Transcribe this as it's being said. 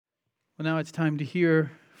Well, now it's time to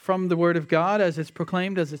hear from the Word of God as it's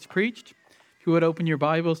proclaimed, as it's preached. If you would open your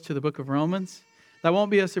Bibles to the book of Romans. That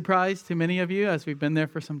won't be a surprise to many of you as we've been there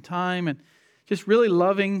for some time and just really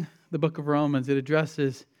loving the book of Romans. It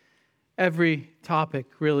addresses every topic,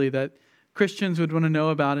 really, that Christians would want to know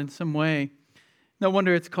about in some way. No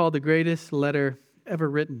wonder it's called the greatest letter ever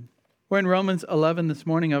written. We're in Romans 11 this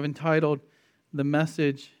morning. I've entitled the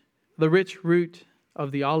message, The Rich Root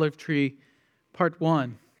of the Olive Tree, Part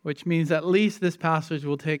 1, which means at least this passage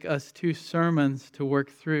will take us 2 sermons to work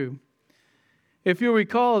through. If you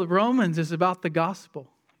recall, Romans is about the gospel.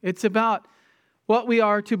 It's about what we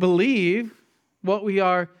are to believe, what we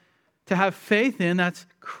are to have faith in. That's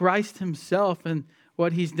Christ himself and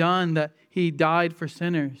what he's done, that he died for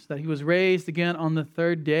sinners, that he was raised again on the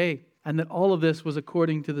 3rd day, and that all of this was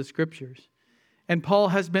according to the scriptures. And Paul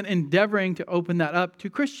has been endeavoring to open that up to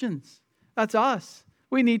Christians. That's us.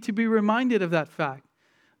 We need to be reminded of that fact,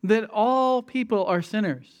 that all people are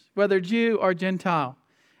sinners, whether Jew or Gentile,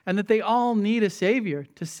 and that they all need a Savior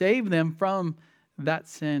to save them from that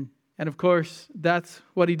sin. And of course, that's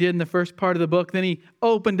what he did in the first part of the book. Then he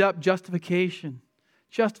opened up justification.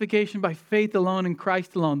 Justification by faith alone in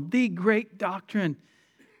Christ alone. The great doctrine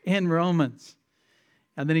in Romans.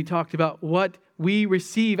 And then he talked about what we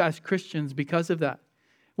receive as Christians because of that.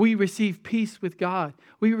 We receive peace with God.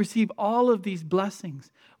 We receive all of these blessings.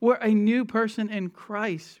 We're a new person in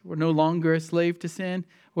Christ. We're no longer a slave to sin.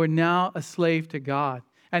 We're now a slave to God.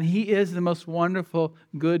 And he is the most wonderful,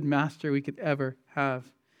 good master we could ever have.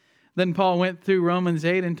 Then Paul went through Romans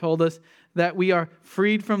 8 and told us that we are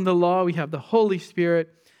freed from the law. We have the Holy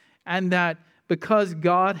Spirit. And that because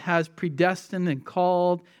God has predestined and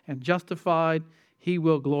called and justified, he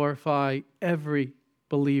will glorify every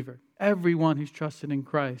believer. Everyone who's trusted in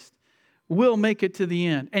Christ will make it to the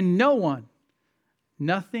end. And no one,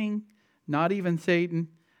 nothing, not even Satan,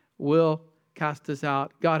 will cast us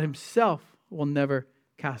out. God himself will never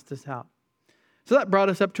cast us out. So that brought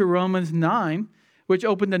us up to Romans 9, which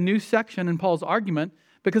opened a new section in Paul's argument.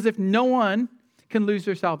 Because if no one can lose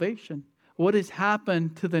their salvation, what has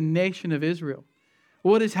happened to the nation of Israel?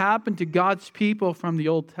 What has happened to God's people from the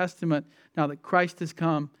Old Testament now that Christ has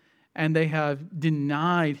come and they have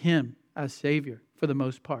denied him as Savior for the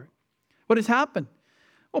most part? What has happened?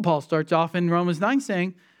 Well, Paul starts off in Romans 9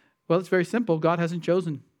 saying, well, it's very simple. God hasn't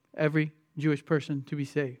chosen every Jewish person to be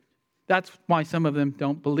saved. That's why some of them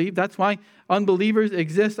don't believe. That's why unbelievers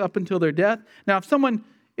exist up until their death. Now, if someone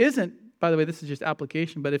isn't, by the way, this is just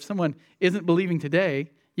application, but if someone isn't believing today,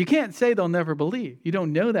 you can't say they'll never believe. You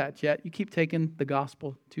don't know that yet. You keep taking the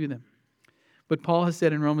gospel to them. But Paul has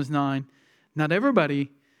said in Romans 9, not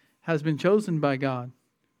everybody has been chosen by God.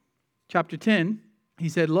 Chapter 10, he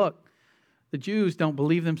said, look, the Jews don't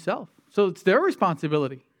believe themselves. So it's their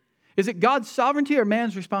responsibility. Is it God's sovereignty or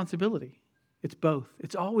man's responsibility? It's both.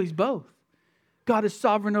 It's always both. God is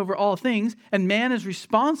sovereign over all things, and man is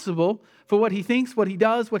responsible for what he thinks, what he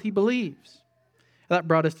does, what he believes. That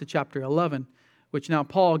brought us to chapter 11, which now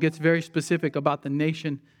Paul gets very specific about the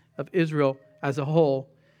nation of Israel as a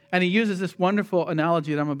whole. And he uses this wonderful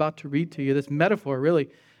analogy that I'm about to read to you, this metaphor, really,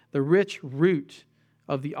 the rich root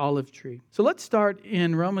of the olive tree. So let's start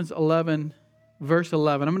in Romans 11, verse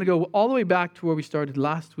 11. I'm going to go all the way back to where we started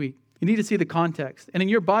last week. You need to see the context. And in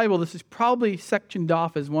your Bible, this is probably sectioned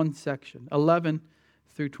off as one section, 11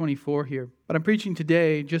 through 24 here. But I'm preaching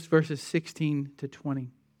today just verses 16 to 20.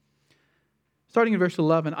 Starting in verse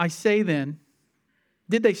 11, I say then,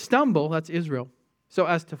 did they stumble, that's Israel, so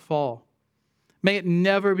as to fall? May it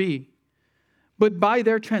never be. But by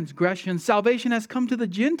their transgression, salvation has come to the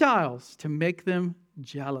Gentiles to make them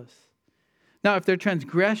jealous. Now, if their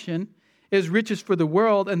transgression is riches for the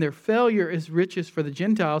world and their failure is riches for the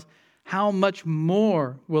Gentiles, how much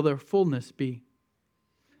more will their fullness be?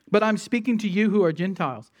 But I'm speaking to you who are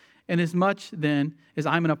Gentiles. Inasmuch then as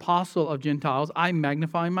I'm an apostle of Gentiles, I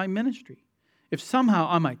magnify my ministry. If somehow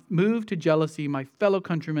I might move to jealousy my fellow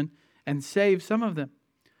countrymen and save some of them.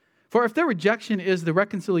 For if their rejection is the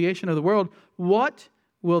reconciliation of the world, what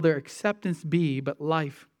will their acceptance be but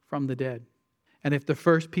life from the dead? And if the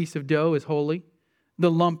first piece of dough is holy, the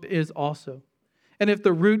lump is also. And if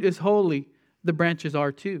the root is holy, the branches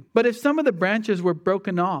are too. But if some of the branches were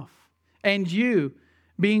broken off, and you,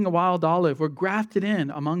 being a wild olive, were grafted in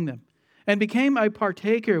among them, and became a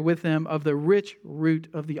partaker with them of the rich root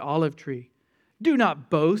of the olive tree, do not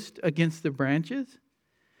boast against the branches.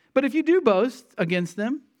 But if you do boast against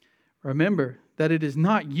them, remember that it is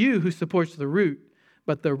not you who supports the root,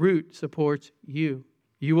 but the root supports you.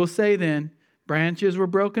 You will say then, branches were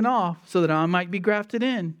broken off so that I might be grafted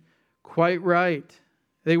in. Quite right.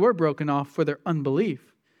 They were broken off for their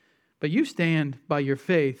unbelief. But you stand by your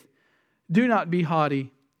faith. Do not be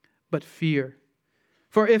haughty, but fear.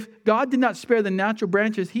 For if God did not spare the natural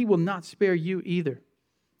branches, he will not spare you either.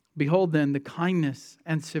 Behold then the kindness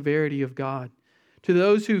and severity of God. To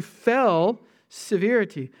those who fell,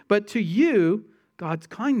 severity. But to you, God's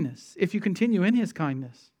kindness, if you continue in his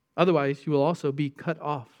kindness. Otherwise, you will also be cut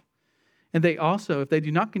off. And they also, if they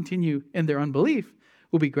do not continue in their unbelief,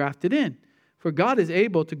 will be grafted in. For God is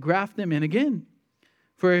able to graft them in again.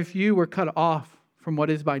 For if you were cut off from what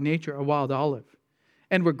is by nature a wild olive,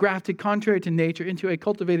 and were grafted contrary to nature into a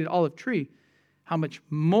cultivated olive tree, how much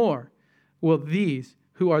more will these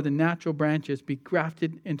who are the natural branches be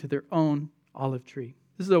grafted into their own olive tree?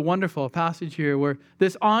 This is a wonderful passage here where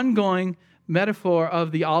this ongoing metaphor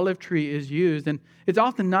of the olive tree is used. And it's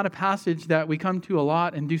often not a passage that we come to a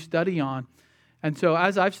lot and do study on. And so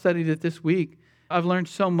as I've studied it this week, I've learned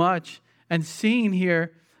so much and seen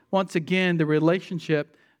here, once again, the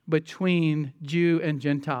relationship between Jew and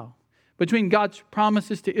Gentile, between God's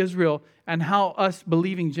promises to Israel and how us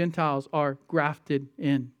believing Gentiles are grafted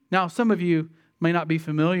in. Now, some of you may not be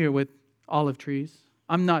familiar with olive trees.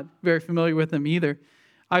 I'm not very familiar with them either.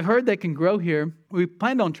 I've heard they can grow here. We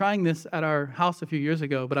planned on trying this at our house a few years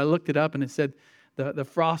ago, but I looked it up and it said the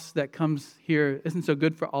frost that comes here isn't so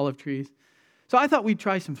good for olive trees. So I thought we'd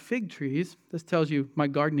try some fig trees. This tells you my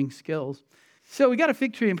gardening skills. So we got a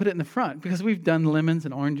fig tree and put it in the front because we've done lemons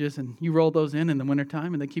and oranges, and you roll those in the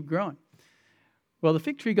wintertime and they keep growing. Well, the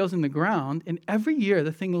fig tree goes in the ground, and every year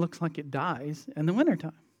the thing looks like it dies in the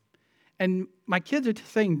wintertime. And my kids are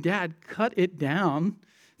saying, Dad, cut it down,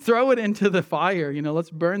 throw it into the fire,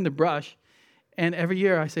 let's burn the brush. And every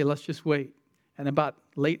year I say, let's just wait. And about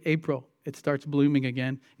late April, it starts blooming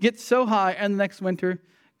again, gets so high, and the next winter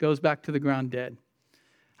goes back to the ground dead.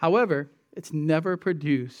 However, it's never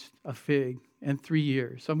produced a fig in 3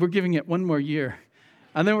 years. So we're giving it one more year.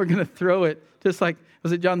 And then we're going to throw it, just like,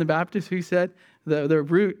 was it John the Baptist who said, the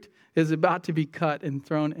root is about to be cut and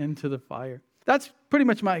thrown into the fire. That's pretty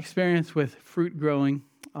much my experience with fruit growing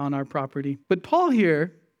on our property. But Paul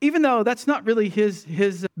here, even though that's not really his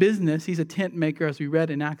business, he's a tent maker, as we read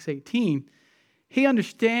in Acts 18, he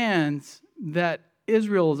understands that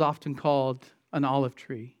Israel is often called an olive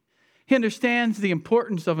tree. He understands the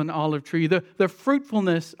importance of an olive tree, the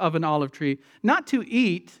fruitfulness of an olive tree. Not to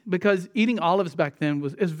eat, because eating olives back then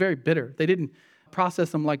is very bitter. They didn't process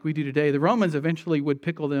them like we do today. The Romans eventually would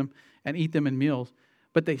pickle them and eat them in meals.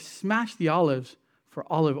 But they smashed the olives for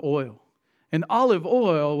olive oil. And olive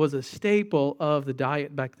oil was a staple of the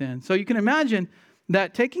diet back then. So you can imagine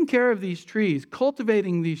that taking care of these trees,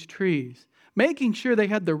 cultivating these trees, making sure they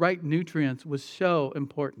had the right nutrients was so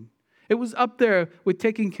important. It was up there with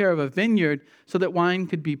taking care of a vineyard so that wine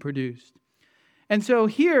could be produced. And so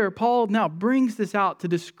here, Paul now brings this out to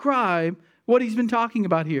describe what he's been talking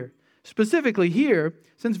about here. Specifically here,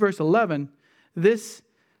 since verse 11, this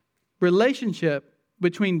relationship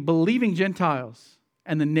between believing Gentiles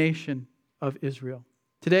and the nation of Israel.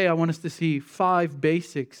 Today, I want us to see 5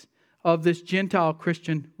 basics of this Gentile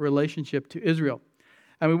Christian relationship to Israel.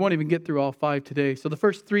 And we won't even get through all 5 today. So the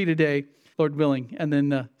first 3 today, Lord willing, and then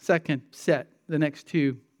the second set, the next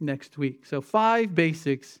 2 next week. So 5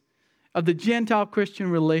 basics of the Gentile Christian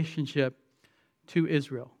relationship to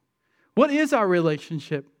Israel. What is our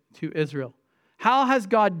relationship to Israel? How has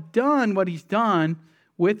God done what he's done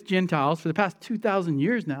with Gentiles for the past 2,000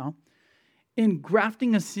 years now in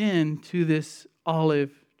grafting us into this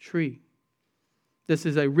olive tree? This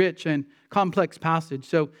is a rich and complex passage.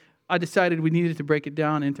 So I decided we needed to break it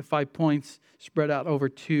down into 5 points spread out over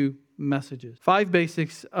 2 messages. 5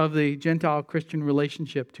 basics of the Gentile Christian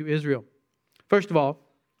relationship to Israel. First of all,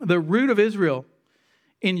 the root of Israel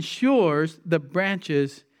ensures the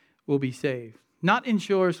branches will be saved. Not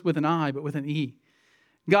ensures with an I, but with an E.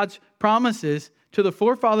 God's promises to the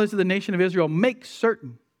forefathers of the nation of Israel make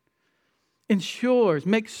certain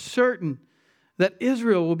that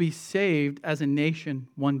Israel will be saved as a nation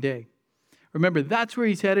one day. Remember, that's where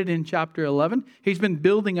he's headed in chapter 11. He's been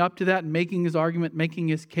building up to that, making his argument, making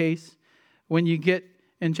his case. When you get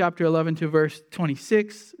in chapter 11 to verse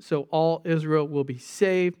 26, so all Israel will be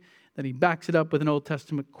saved. Then he backs it up with an Old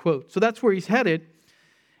Testament quote. So that's where he's headed.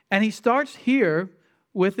 And he starts here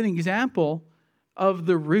with an example of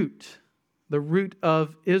the root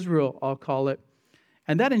of Israel, I'll call it.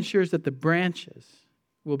 And that ensures that the branches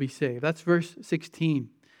will be saved. That's verse 16.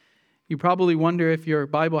 You probably wonder if your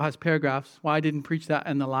Bible has paragraphs, why I didn't preach that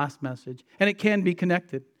in the last message. And it can be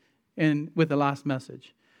connected with the last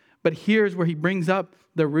message. But here's where he brings up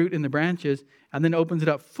the root and the branches and then opens it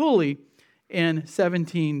up fully in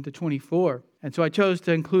 17 to 24. And so I chose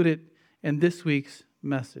to include it in this week's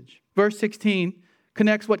message. Verse 16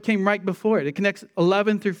 connects what came right before it. It connects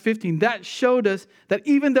 11 through 15. That showed us that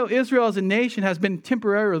even though Israel as a nation has been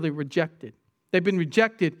temporarily rejected, they've been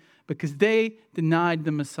rejected because they denied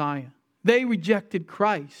the Messiah. They rejected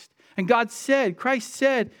Christ. And Christ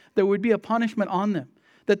said there would be a punishment on them,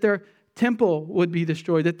 that their temple would be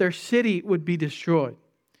destroyed, that their city would be destroyed.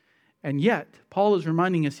 And yet, Paul is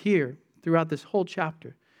reminding us here throughout this whole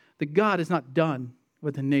chapter that God is not done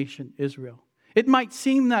with the nation Israel. It might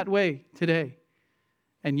seem that way today,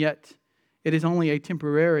 and yet it is only a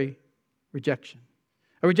temporary rejection.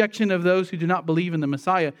 A rejection of those who do not believe in the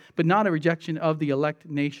Messiah, but not a rejection of the elect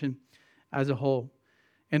nation as a whole.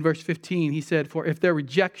 In verse 15, he said, for if their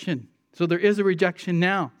rejection, so there is a rejection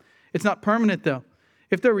now. It's not permanent though.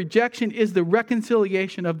 If their rejection is the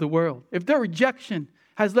reconciliation of the world, if their rejection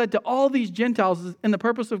has led to all these Gentiles in the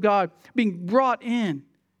purpose of God being brought in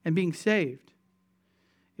and being saved,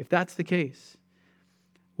 if that's the case,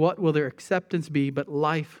 what will their acceptance be but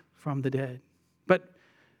life from the dead? But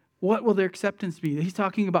what will their acceptance be? He's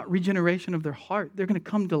talking about regeneration of their heart. They're going to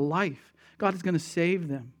come to life. God is going to save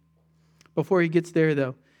them. Before he gets there,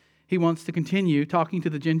 though, he wants to continue talking to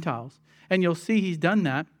the Gentiles. And you'll see he's done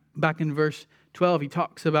that back in verse 12. He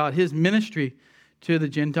talks about his ministry to the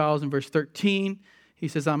Gentiles. In verse 13, he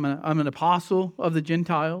says, I'm an apostle of the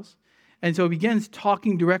Gentiles. And so he begins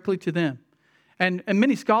talking directly to them. And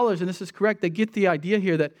many scholars, and this is correct, they get the idea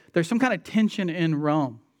here that there's some kind of tension in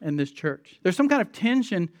Rome, in this church. There's some kind of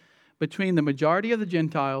tension between the majority of the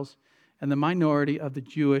Gentiles and the minority of the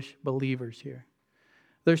Jewish believers here.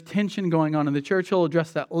 There's tension going on in the church. He'll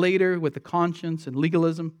address that later with the conscience and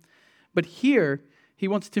legalism. But here, he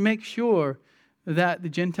wants to make sure that the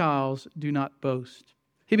Gentiles do not boast.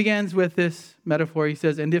 He begins with this metaphor. He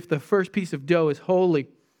says, and if the first piece of dough is holy,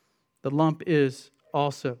 the lump is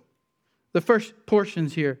also. The first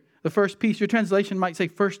portions here, the first piece, your translation might say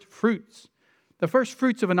first fruits. The first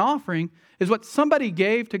fruits of an offering is what somebody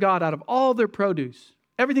gave to God out of all their produce.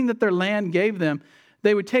 Everything that their land gave them,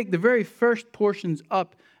 they would take the very first portions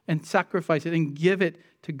up and sacrifice it and give it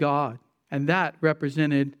to God. And that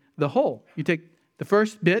represented the whole. You take the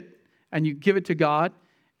first bit and you give it to God.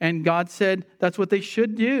 And God said that's what they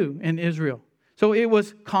should do in Israel. So it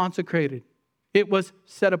was consecrated. It was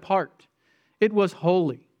set apart. It was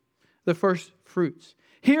holy. The first fruits.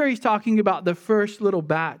 Here he's talking about the first little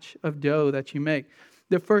batch of dough that you make.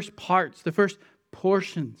 The first parts, the first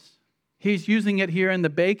portions. He's using it here in the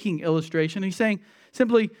baking illustration. He's saying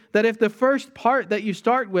simply that if the first part that you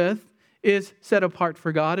start with is set apart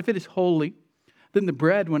for God, if it is holy, then the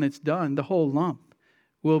bread, when it's done, the whole lump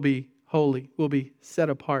will be holy, will be set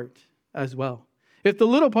apart as well. If the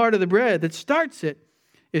little part of the bread that starts it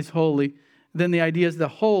is holy, then the idea is the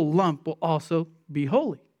whole lump will also be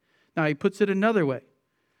holy. Now he puts it another way.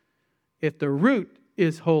 If the root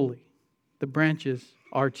is holy, the branches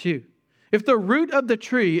are too. If the root of the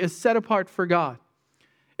tree is set apart for God,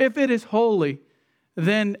 if it is holy,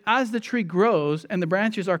 then as the tree grows and the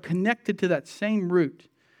branches are connected to that same root,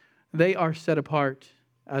 they are set apart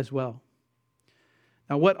as well.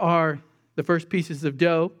 Now, what are the first pieces of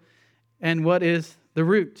dough and what is the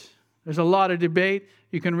root? There's a lot of debate.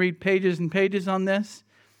 You can read pages and pages on this.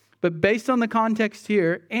 But based on the context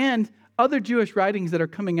here and other Jewish writings that are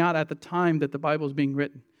coming out at the time that the Bible is being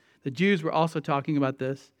written, the Jews were also talking about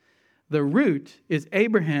this. The root is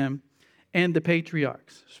Abraham and the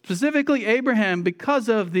patriarchs. Specifically Abraham because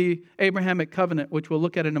of the Abrahamic covenant, which we'll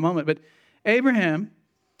look at in a moment. But Abraham,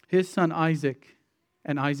 his son Isaac,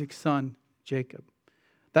 and Isaac's son Jacob.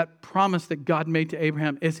 That promise that God made to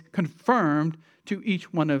Abraham is confirmed to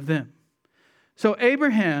each one of them. So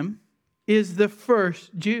Abraham is the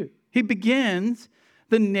first Jew. He begins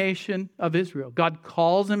the nation of Israel. God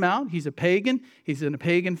calls him out. He's a pagan. He's in a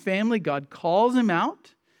pagan family. God calls him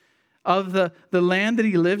out of the land that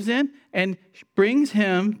he lives in and brings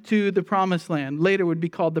him to the promised land. Later would be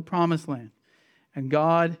called the promised land. And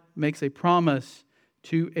God makes a promise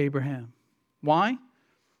to Abraham. Why?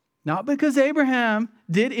 Not because Abraham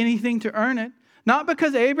did anything to earn it. Not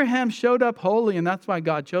because Abraham showed up holy and that's why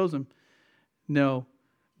God chose him. No,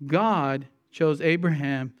 God chose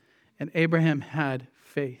Abraham and Abraham had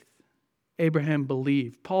faith. Abraham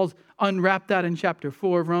believed. Paul's unwrapped that in chapter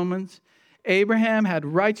 4 of Romans. Abraham had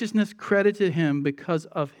righteousness credited to him because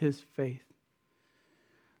of his faith.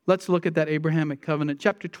 Let's look at that Abrahamic covenant.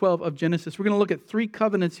 Chapter 12 of Genesis. We're going to look at 3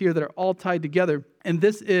 covenants here that are all tied together. And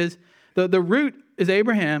this is, the root is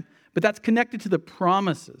Abraham, but that's connected to the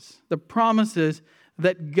promises. The promises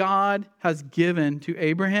that God has given to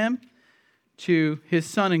Abraham, to his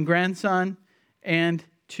son and grandson, and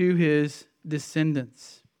to his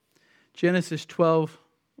descendants. Genesis 12,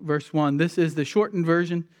 verse 1. This is the shortened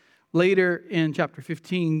version. Later in chapter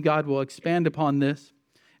 15, God will expand upon this,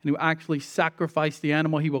 and He will actually sacrifice the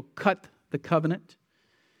animal. He will cut the covenant.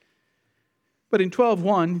 But in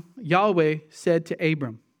 12:1, Yahweh said to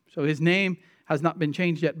Abram, so his name has not been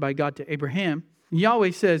changed yet by God to Abraham. And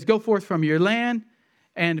Yahweh says, go forth from your land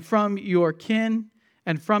and from your kin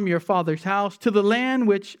and from your father's house to the land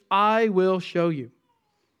which I will show you.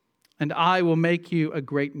 And I will make you a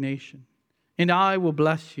great nation. And I will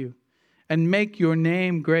bless you and make your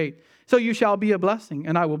name great. So you shall be a blessing.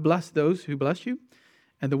 And I will bless those who bless you.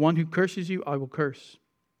 And the one who curses you, I will curse.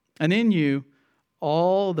 And in you,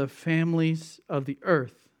 all the families of the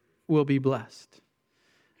earth will be blessed.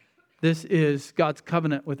 This is God's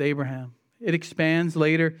covenant with Abraham. It expands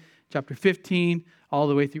later, chapter 15, all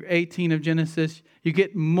the way through 18 of Genesis. You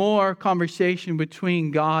get more conversation between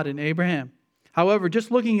God and Abraham. However, just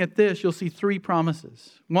looking at this, you'll see three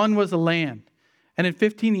promises. One was a land. And in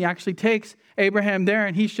 15, he actually takes Abraham there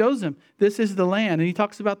and he shows him, this is the land. And he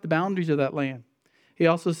talks about the boundaries of that land. He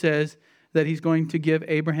also says that he's going to give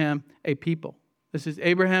Abraham a people. This is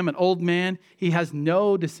Abraham, an old man. He has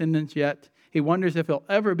no descendants yet. He wonders if he'll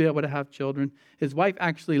ever be able to have children. His wife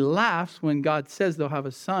actually laughs when God says they'll have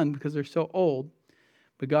a son because they're so old.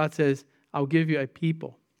 But God says, I'll give you a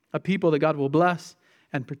people that God will bless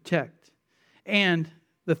and protect. And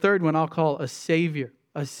the third one I'll call a savior,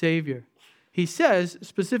 a savior. He says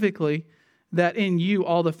specifically that in you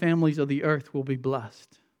all the families of the earth will be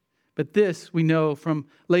blessed. But this, we know from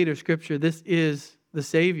later scripture, this is the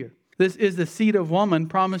savior. This is the seed of woman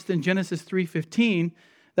promised in Genesis 3:15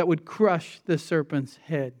 that would crush the serpent's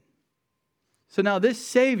head. So now this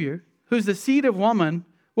savior, who's the seed of woman,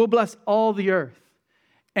 will bless all the earth.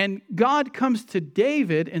 And God comes to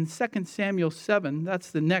David in 2 Samuel 7.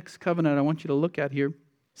 That's the next covenant I want you to look at here.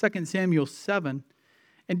 2 Samuel 7.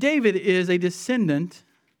 And David is a descendant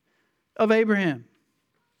of Abraham.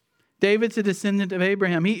 David's a descendant of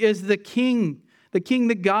Abraham. He is the king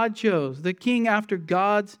that God chose, the king after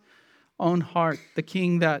God's own heart, the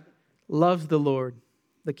king that loves the Lord,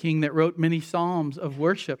 the king that wrote many psalms of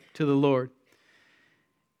worship to the Lord.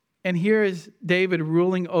 And here is David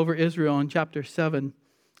ruling over Israel in chapter 7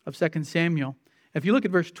 of 2 Samuel. If you look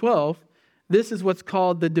at verse 12, this is what's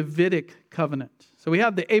called the Davidic covenant. So we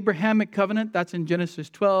have the Abrahamic covenant. That's in Genesis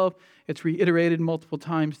 12. It's reiterated multiple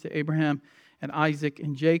times to Abraham and Isaac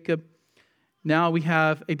and Jacob. Now we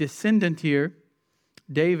have a descendant here,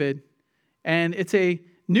 David. And it's a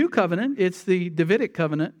new covenant. It's the Davidic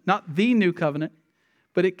covenant, not the new covenant.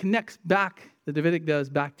 But it connects back, the Davidic does,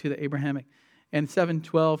 back to the Abrahamic. And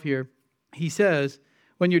 7:12 here, he says,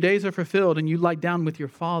 when your days are fulfilled and you lie down with your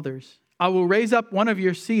fathers, I will raise up one of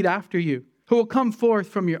your seed after you, who will come forth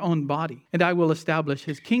from your own body, and I will establish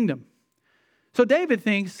his kingdom. So David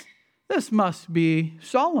thinks, this must be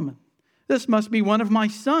Solomon. This must be one of my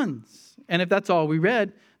sons. And if that's all we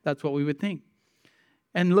read, that's what we would think.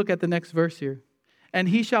 And look at the next verse here. And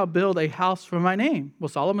he shall build a house for my name. Well,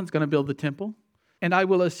 Solomon's going to build the temple. And I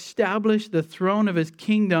will establish the throne of his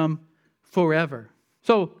kingdom forever.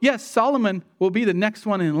 So, yes, Solomon will be the next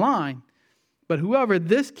one in line, but whoever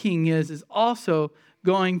this king is also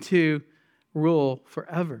going to rule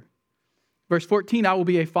forever. Verse 14, I will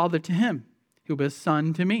be a father to him. He will be a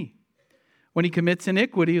son to me. When he commits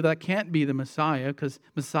iniquity, that can't be the Messiah, because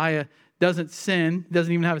Messiah doesn't sin,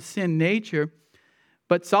 doesn't even have a sin nature,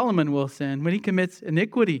 but Solomon will sin. When he commits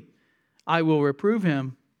iniquity, I will reprove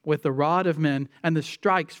him with the rod of men and the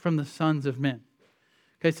strikes from the sons of men.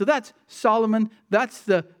 Okay, so that's Solomon. That's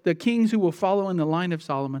the kings who will follow in the line of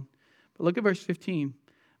Solomon. But look at verse 15.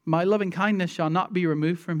 My loving kindness shall not be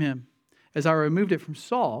removed from him, as I removed it from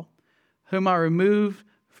Saul, whom I removed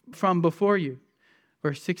from before you.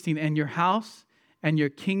 Verse 16, and your house and your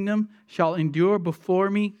kingdom shall endure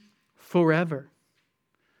before me forever.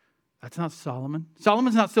 That's not Solomon.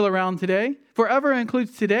 Solomon's not still around today. Forever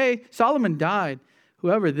includes today. Solomon died.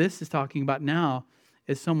 Whoever this is talking about now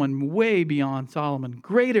is someone way beyond Solomon,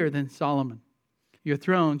 greater than Solomon. Your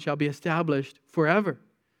throne shall be established forever.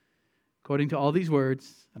 According to all these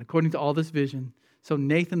words and according to all this vision, so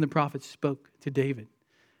Nathan the prophet spoke to David.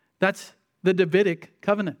 That's the Davidic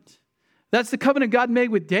covenant. That's the covenant God made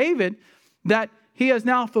with David, that he is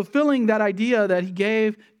now fulfilling that idea that he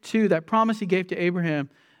gave to, that promise he gave to Abraham,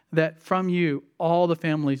 that from you all the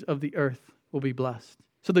families of the earth will be blessed.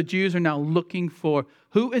 So the Jews are now looking for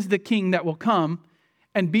who is the king that will come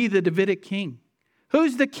and be the Davidic king.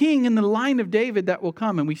 Who's the king in the line of David that will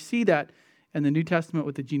come? And we see that in the New Testament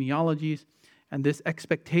with the genealogies and this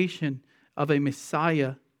expectation of a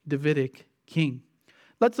Messiah Davidic king.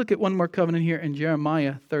 Let's look at one more covenant here in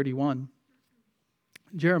Jeremiah 31.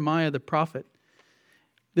 Jeremiah the prophet.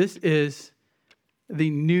 This is the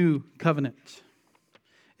new covenant.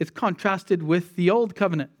 It's contrasted with the old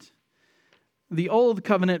covenant. The old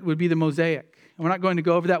covenant would be the Mosaic. And we're not going to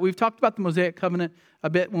go over that. We've talked about the Mosaic covenant a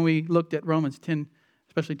bit when we looked at Romans 10,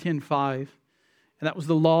 especially 10:5. And that was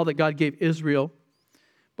the law that God gave Israel.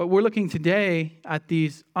 But we're looking today at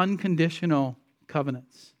these unconditional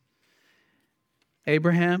covenants.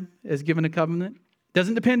 Abraham is given a covenant.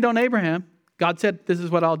 Doesn't depend on Abraham. God said, this is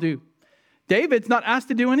what I'll do. David's not asked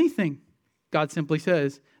to do anything. God simply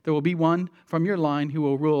says, there will be one from your line who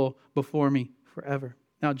will rule before me forever.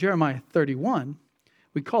 Now, Jeremiah 31,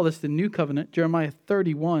 we call this the new covenant. Jeremiah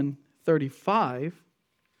 31:35,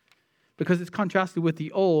 because it's contrasted with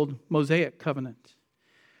the old Mosaic covenant.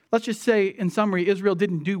 Let's just say, in summary, Israel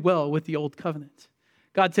didn't do well with the old covenant.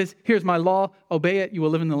 God says, here's my law, obey it, you will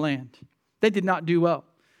live in the land. They did not do well.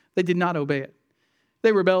 They did not obey it.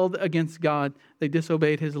 They rebelled against God. They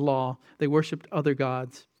disobeyed his law. They worshiped other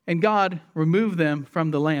gods. And God removed them from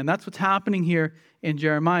the land. That's what's happening here in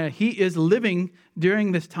Jeremiah. He is living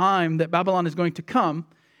during this time that Babylon is going to come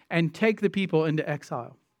and take the people into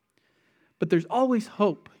exile. But there's always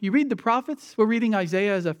hope. You read the prophets. We're reading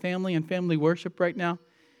Isaiah as a family and family worship right now.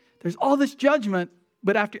 There's all this judgment,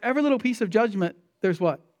 but after every little piece of judgment, there's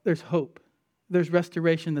what? There's hope. There's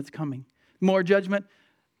restoration that's coming. More judgment,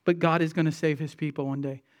 but God is going to save his people one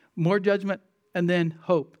day. More judgment and then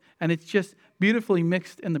hope. And it's just beautifully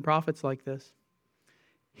mixed in the prophets like this.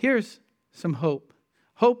 Here's some hope.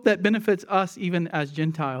 Hope that benefits us even as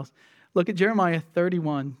Gentiles. Look at Jeremiah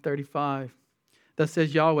 31:35. That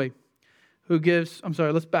says Yahweh, who gives,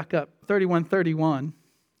 let's back up. 31:31.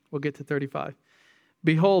 We'll get to 35.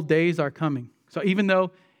 Behold, days are coming. So even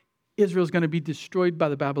though Israel's going to be destroyed by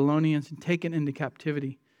the Babylonians and taken into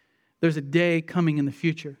captivity, there's a day coming in the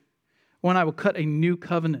future when I will cut a new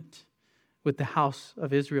covenant with the house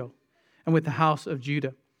of Israel and with the house of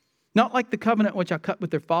Judah. Not like the covenant which I cut with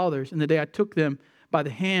their fathers in the day I took them by the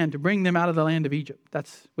hand to bring them out of the land of Egypt.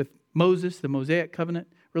 That's with Moses, the Mosaic covenant,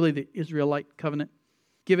 really the Israelite covenant.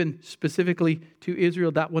 Given specifically to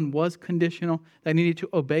Israel, that one was conditional. They needed to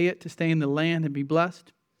obey it to stay in the land and be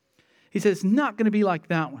blessed. He says it's not going to be like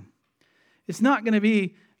that one. It's not going to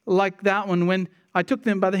be like that one when I took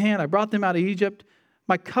them by the hand. I brought them out of Egypt.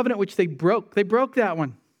 My covenant which they broke that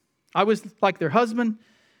one. I was like their husband,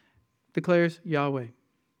 declares Yahweh.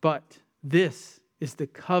 But this is the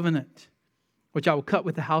covenant which I will cut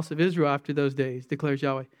with the house of Israel after those days, declares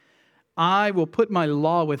Yahweh. I will put my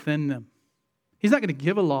law within them. He's not going to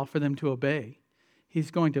give a law for them to obey. He's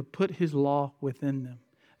going to put his law within them.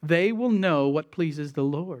 They will know what pleases the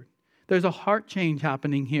Lord. There's a heart change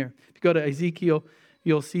happening here. If you go to Ezekiel,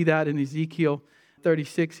 you'll see that in Ezekiel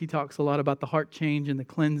 36. He talks a lot about the heart change and the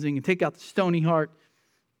cleansing. And take out the stony heart,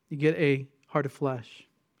 you get a heart of flesh,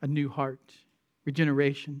 a new heart,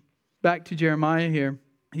 regeneration. Back to Jeremiah here.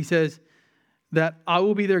 He says that I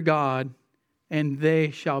will be their God and they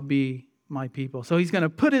shall be my people. So he's going to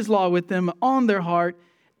put his law with them on their heart,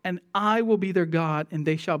 and I will be their God and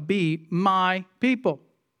they shall be my people.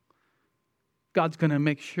 God's going to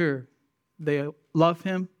make sure they love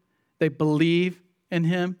him, they believe in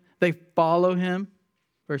him, they follow him.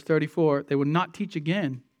 Verse 34, they will not teach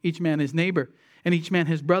again, each man his neighbor and each man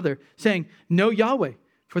his brother, saying, know Yahweh,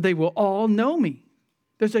 for they will all know me.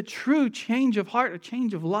 There's a true change of heart, a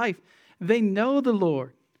change of life. They know the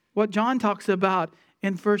Lord. What John talks about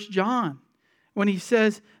in 1 John, when he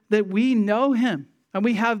says that we know him and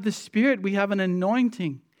we have the Spirit, we have an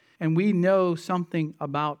anointing, and we know something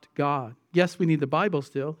about God. Yes, we need the Bible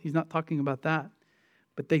still. He's not talking about that.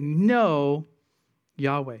 But they know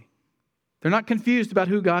Yahweh. They're not confused about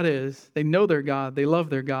who God is. They know their God. They love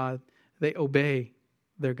their God. They obey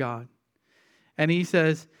their God. And he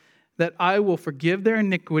says that I will forgive their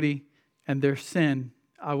iniquity and their sin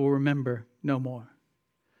I will remember no more.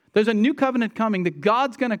 There's a new covenant coming that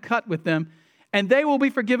God's going to cut with them, and they will be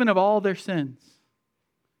forgiven of all their sins.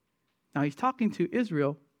 Now he's talking to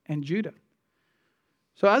Israel and Judah.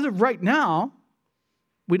 So as of right now,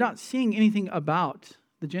 we're not seeing anything about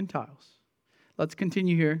the Gentiles. Let's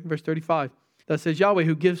continue here, verse 35. That says, Yahweh,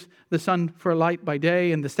 who gives the sun for light by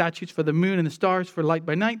day and the statutes for the moon and the stars for light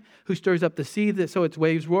by night, who stirs up the sea so its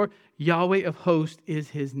waves roar. Yahweh of hosts is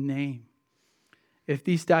his name. If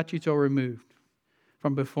these statutes are removed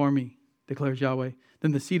from before me, declares Yahweh,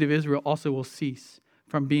 then the seed of Israel also will cease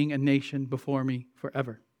from being a nation before me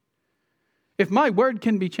forever. If my word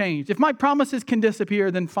can be changed, if my promises can disappear,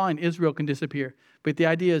 then fine, Israel can disappear. But the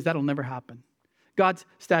idea is that'll never happen. God's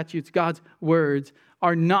statutes, God's words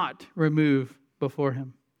are not removed before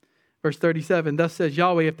him. Verse 37, thus says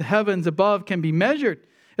Yahweh, if the heavens above can be measured,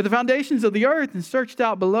 if the foundations of the earth and searched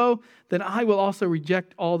out below, then I will also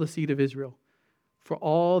reject all the seed of Israel. for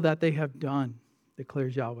all that they have done,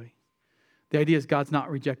 declares Yahweh. The idea is God's not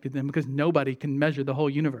rejected them because nobody can measure the whole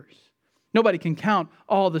universe. Nobody can count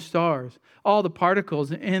all the stars, all the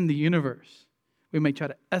particles in the universe. We may try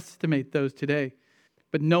to estimate those today,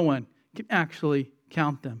 but no one can actually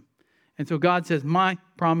count them. And so God says, my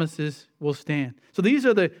promises will stand. So these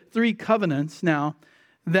are the three covenants now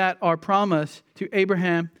that are promised to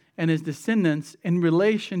Abraham and his descendants in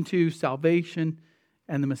relation to salvation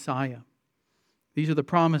and the Messiah. These are the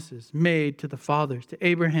promises made to the fathers, to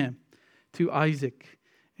Abraham, to Isaac,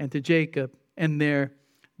 and to Jacob and their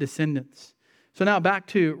descendants. So now back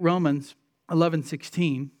to Romans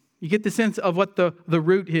 11:16. You get the sense of what the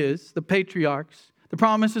root is, the patriarchs. The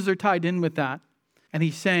promises are tied in with that. And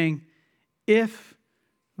he's saying, if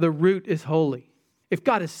the root is holy, if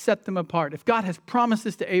God has set them apart, if God has promised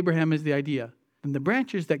this to Abraham is the idea, then the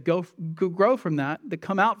branches that grow from that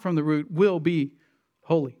come out from the root, will be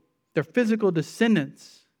holy. Their physical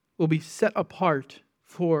descendants will be set apart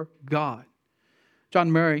for God.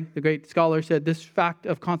 John Murray, the great scholar, said this fact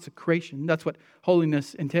of consecration, that's what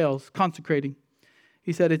holiness entails, consecrating.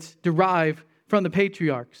 He said it's derived from the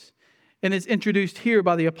patriarchs and is introduced here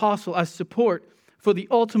by the apostle as support for the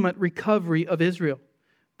ultimate recovery of Israel.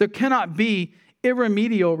 There cannot be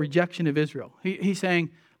irremediable rejection of Israel. He's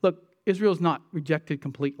saying, look, Israel's not rejected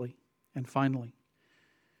completely and finally.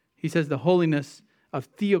 He says the holiness of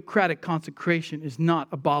theocratic consecration is not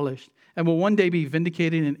abolished and will one day be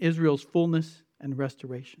vindicated in Israel's fullness and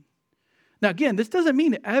restoration. Now again, this doesn't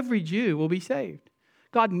mean every Jew will be saved.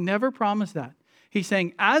 God never promised that. He's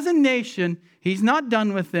saying as a nation, he's not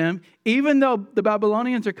done with them, even though the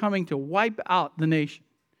Babylonians are coming to wipe out the nation.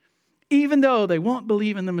 Even though they won't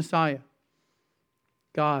believe in the Messiah,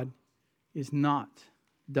 God is not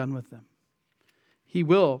done with them. He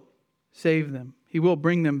will save them. He will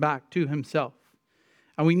bring them back to himself.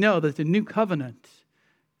 And we know that the new covenant,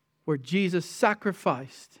 where Jesus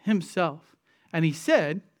sacrificed himself, and he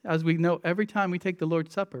said, as we know every time we take the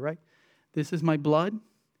Lord's Supper, right? This is my blood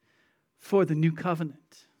for the new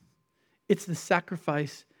covenant. It's the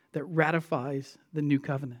sacrifice that ratifies the new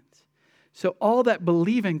covenant. So all that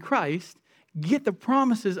believe in Christ get the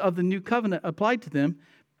promises of the new covenant applied to them.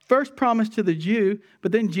 First promise to the Jew,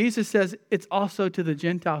 but then Jesus says it's also to the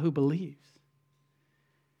Gentile who believes.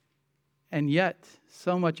 And yet,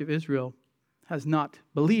 so much of Israel has not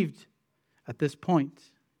believed at this point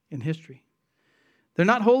in history. They're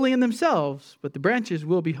not holy in themselves, but the branches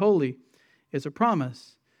will be holy is a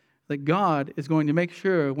promise that God is going to make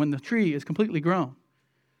sure when the tree is completely grown,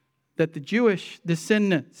 that the Jewish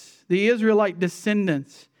descendants, the Israelite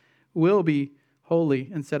descendants, will be holy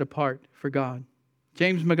and set apart for God.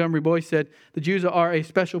 James Montgomery Boyce said, the Jews are a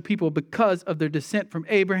special people because of their descent from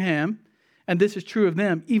Abraham, and this is true of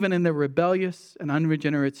them even in their rebellious and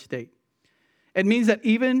unregenerate state. It means that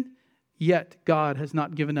even yet God has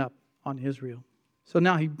not given up on Israel. So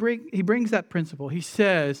now he brings that principle. He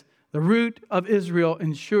says the root of Israel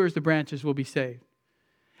ensures the branches will be saved.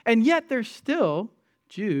 And yet there's still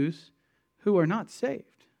Jews who are not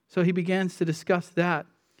saved. So he begins to discuss that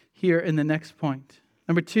here in the next point.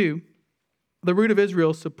 Number 2, the root of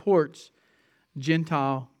Israel supports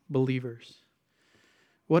Gentile believers.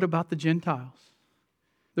 What about the Gentiles?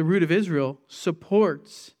 The root of Israel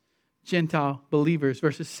supports Gentile believers,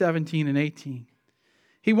 verses 17 and 18.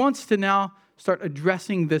 He wants to now start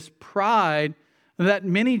addressing this pride that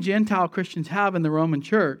many Gentile Christians have in the Roman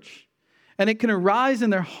church. And it can arise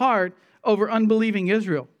in their heart over unbelieving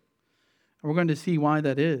Israel. And we're going to see why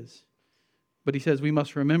that is. But he says we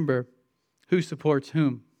must remember who supports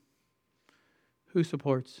whom. Who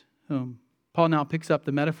supports whom? Paul now picks up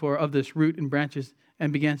the metaphor of this root and branches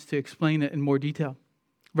and begins to explain it in more detail.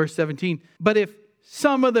 Verse 17, but if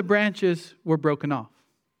some of the branches were broken off.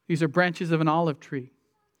 These are branches of an olive tree.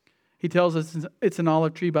 He tells us it's an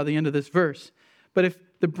olive tree by the end of this verse. But if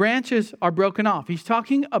the branches are broken off, he's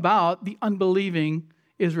talking about the unbelieving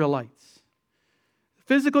Israelites.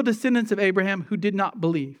 Physical descendants of Abraham who did not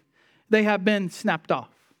believe. They have been snapped off.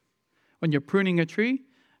 When you're pruning a tree,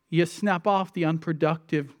 you snap off the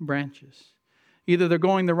unproductive branches. Either they're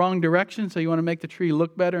going the wrong direction, so you want to make the tree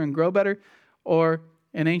look better and grow better, or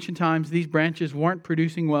in ancient times, these branches weren't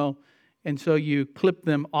producing well, and so you clip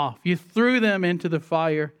them off. You threw them into the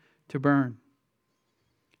fire to burn.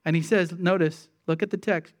 And he says, notice, look at the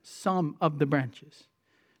text, some of the branches.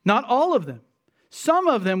 Not all of them. Some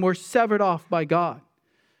of them were severed off by God.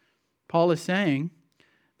 Paul is saying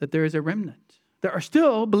that there is a remnant. There are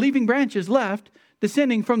still believing branches left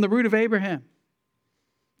descending from the root of Abraham.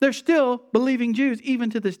 They're still believing Jews even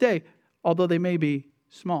to this day, although they may be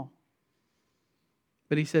small.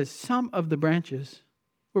 But he says some of the branches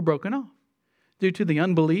were broken off. due to the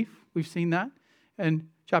unbelief. We've seen that in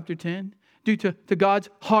chapter 10. Due to God's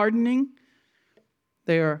hardening,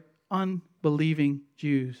 they are unbelieving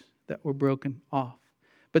Jews that were broken off.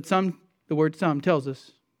 But the word some tells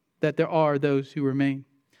us that there are those who remain.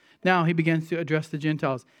 Now he begins to address the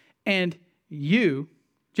Gentiles. And you,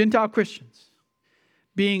 Gentile Christians,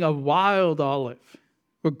 being a wild olive,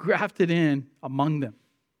 were grafted in among them.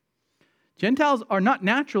 Gentiles are not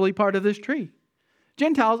naturally part of this tree.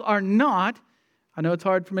 Gentiles are not, I know it's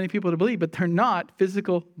hard for many people to believe, but they're not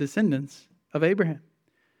physical descendants of Abraham.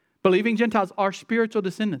 Believing Gentiles are spiritual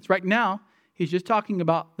descendants. Right now, he's just talking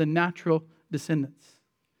about the natural descendants.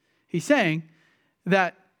 He's saying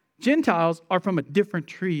that Gentiles are from a different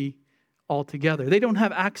tree altogether. They don't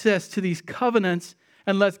have access to these covenants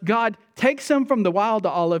unless God takes them from the wild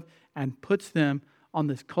olive and puts them on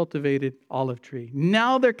this cultivated olive tree.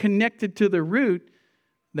 Now they're connected to the root.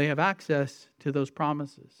 They have access to those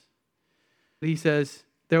promises. He says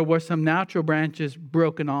there were some natural branches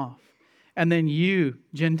broken off. And then you,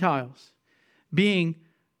 Gentiles, being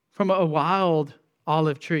from a wild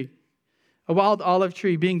olive tree. A wild olive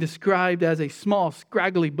tree being described as a small,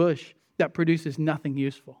 scraggly bush that produces nothing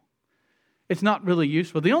useful. It's not really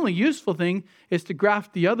useful. The only useful thing is to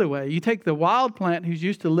graft the other way. You take the wild plant who's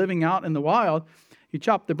used to living out in the wild, you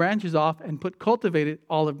chop the branches off and put cultivated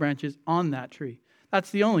olive branches on that tree.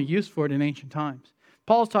 That's the only use for it in ancient times.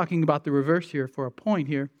 Paul's talking about the reverse here for a point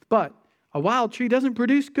here. But a wild tree doesn't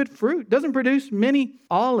produce good fruit, doesn't produce many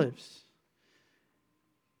olives.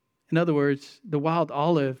 In other words, the wild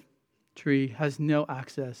olive tree has no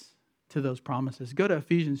access to those promises. Go to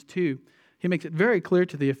Ephesians 2. He makes it very clear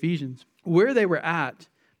to the Ephesians where they were at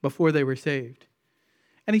before they were saved.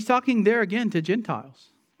 And he's talking there again to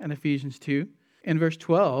Gentiles in Ephesians 2. In verse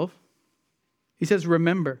 12, he says,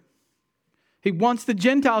 remember. He wants the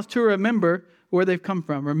Gentiles to remember where they've come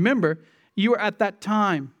from. Remember, you were at that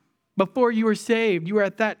time, before you were saved, you were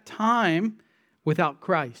at that time without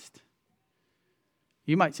Christ.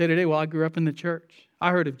 You might say today, well, I grew up in the church. I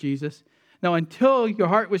heard of Jesus. Now, until your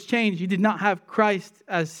heart was changed, you did not have Christ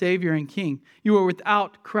as Savior and King. You were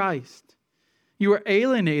without Christ. You were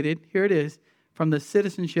alienated, here it is, from the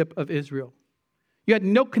citizenship of Israel. You had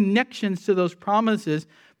no connections to those promises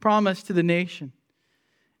promised to the nation,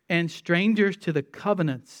 and strangers to the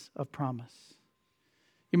covenants of promise.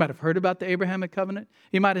 You might have heard about the Abrahamic covenant.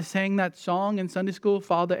 You might have sang that song in Sunday school,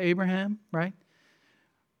 Father Abraham, right?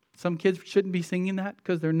 Some kids shouldn't be singing that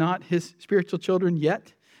because they're not his spiritual children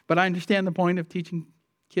yet. But I understand the point of teaching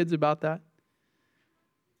kids about that.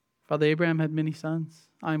 Father Abraham had many sons.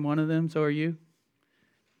 I'm one of them, so are you.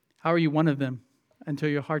 How are you one of them until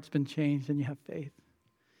your heart's been changed and you have faith?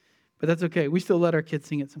 But that's okay. We still let our kids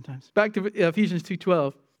sing it sometimes. Back to Ephesians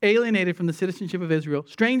 2:12. Alienated from the citizenship of Israel,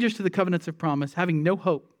 strangers to the covenants of promise, having no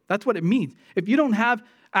hope. That's what it means. If you don't have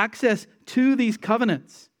access to these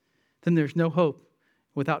covenants, then there's no hope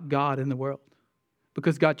without God in the world.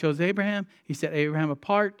 Because God chose Abraham, he set Abraham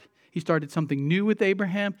apart. He started something new with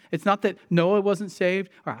Abraham. It's not that Noah wasn't saved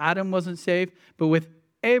or Adam wasn't saved, but with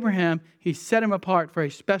Abraham, he set him apart for a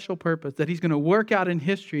special purpose that he's going to work out in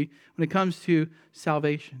history when it comes to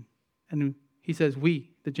salvation. And he says, we,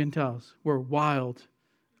 the Gentiles, were wild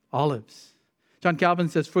olives. John Calvin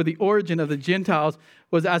says, for the origin of the Gentiles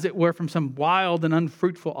was as it were from some wild and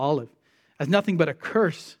unfruitful olive, as nothing but a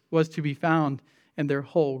curse was to be found in their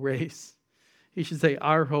whole race. He should say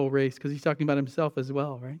our whole race, because he's talking about himself as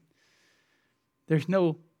well, right? There's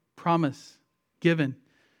no promise given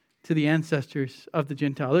to the ancestors of the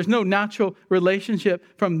Gentile. There's no natural relationship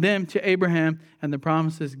from them to Abraham and the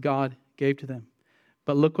promises God gave to them.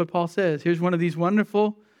 But look what Paul says. Here's one of these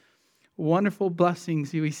wonderful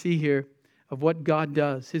blessings we see here of what God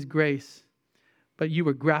does, his grace. But you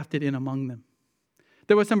were grafted in among them.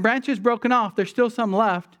 There were some branches broken off. There's still some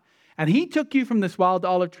left. And he took you from this wild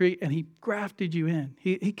olive tree and he grafted you in.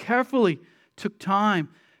 He carefully took time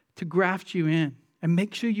to graft you in and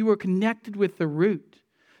make sure you were connected with the root.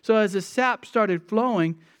 So as the sap started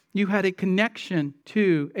flowing, you had a connection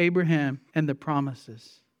to Abraham and the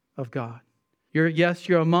promises of God.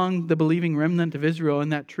 You're among the believing remnant of Israel in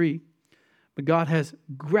that tree, but God has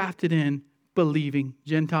grafted in believing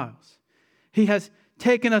Gentiles. He has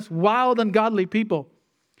taken us wild, ungodly people,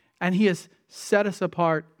 and he has set us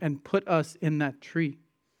apart and put us in that tree,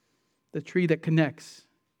 the tree that connects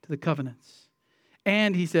to the covenants.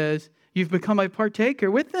 And he says, you've become a partaker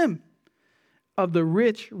with them of the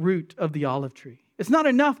rich root of the olive tree. It's not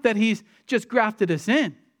enough that he's just grafted us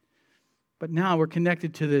in, but now we're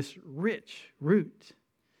connected to this rich root.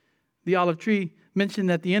 The olive tree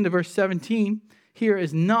mentioned at the end of verse 17 here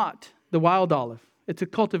is not the wild olive. It's a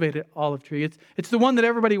cultivated olive tree. It's the one that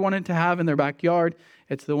everybody wanted to have in their backyard.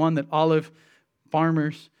 It's the one that olive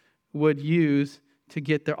farmers would use to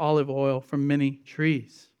get their olive oil from many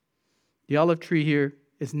trees. The olive tree here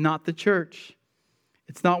is not the church.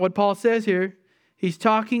 It's not what Paul says here. He's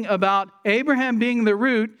talking about Abraham being the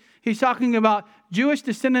root. He's talking about Jewish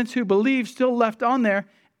descendants who believe still left on there,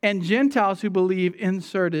 and Gentiles who believe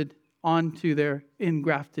inserted onto their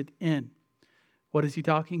engrafted in. What is he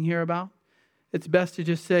talking here about? It's best to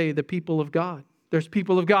just say the people of God. There's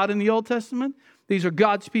people of God in the Old Testament. These are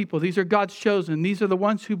God's people. These are God's chosen. These are the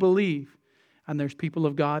ones who believe. And there's people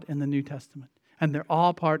of God in the New Testament. And they're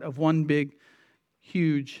all part of one big,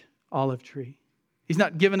 huge olive tree. He's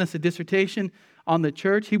not given us a dissertation on the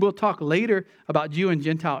church. He will talk later about Jew and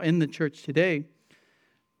Gentile in the church today.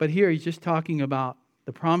 But here he's just talking about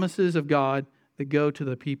the promises of God that go to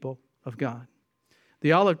the people of God.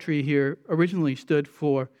 The olive tree here originally stood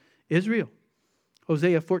for Israel.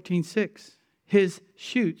 Hosea 14:6. His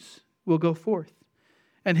shoots will go forth,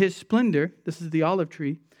 and his splendor, this is the olive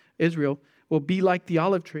tree, Israel, will be like the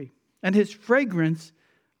olive tree, and his fragrance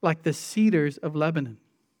like the cedars of Lebanon.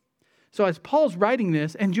 So as Paul's writing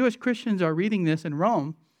this, and Jewish Christians are reading this in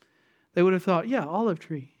Rome, they would have thought, yeah, olive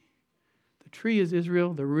tree. The tree is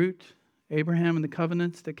Israel, the root, Abraham and the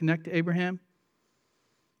covenants that connect to Abraham.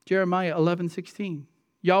 Jeremiah 11:16.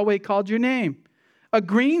 Yahweh called your name. A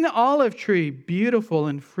green olive tree, beautiful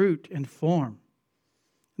in fruit and form.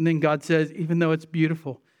 And then God says, even though it's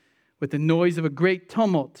beautiful, with the noise of a great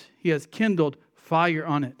tumult, he has kindled fire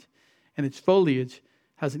on it, and its foliage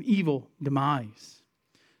has an evil demise.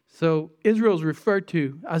 So Israel is referred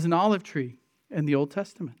to as an olive tree in the Old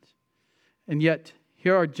Testament. And yet,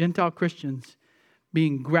 here are Gentile Christians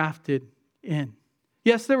being grafted in.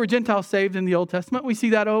 Yes, there were Gentiles saved in the Old Testament. We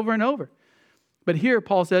see that over and over. But here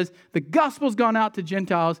Paul says, the gospel's gone out to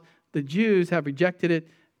Gentiles. The Jews have rejected it.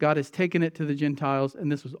 God has taken it to the Gentiles,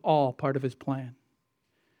 and this was all part of his plan.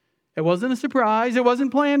 It wasn't a surprise. It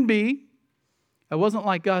wasn't plan B. It wasn't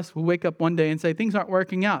like us who wake up one day and say, things aren't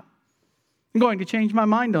working out. I'm going to change my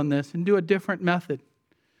mind on this and do a different method.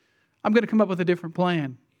 I'm going to come up with a different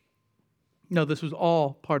plan. No, this was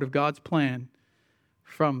all part of God's plan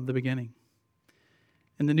from the beginning.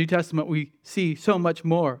 In the New Testament, we see so much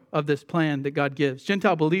more of this plan that God gives.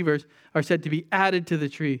 Gentile believers are said to be added to the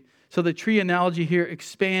tree. So the tree analogy here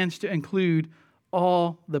expands to include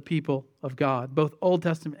all the people of God, both Old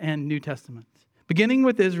Testament and New Testament. Beginning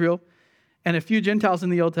with Israel and a few Gentiles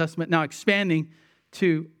in the Old Testament, now expanding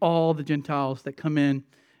to all the Gentiles that come in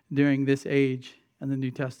during this age and the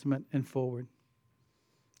New Testament and forward.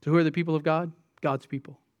 So who are the people of God? God's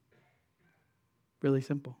people. Really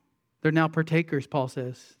simple. They're now partakers, Paul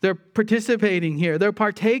says. They're participating here. They're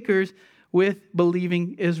partakers with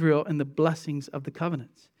believing Israel in the blessings of the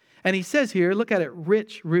covenants. And he says here, look at it,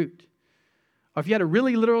 rich root. Or if you had a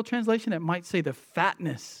really literal translation, it might say the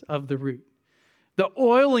fatness of the root, the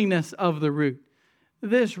oiliness of the root.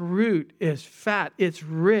 This root is fat, it's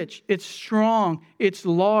rich, it's strong, it's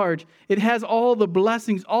large. It has all the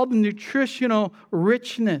blessings, all the nutritional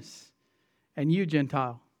richness. And you,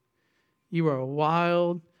 Gentile, you are a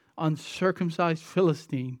wild, uncircumcised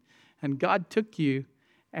Philistine. And God took you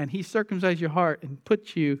and he circumcised your heart and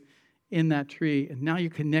put you in that tree. And now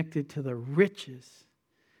you're connected to the riches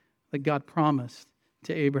that God promised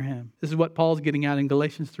to Abraham. This is what Paul's getting at in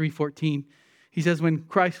Galatians 3:14. He says, when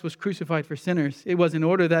Christ was crucified for sinners, it was in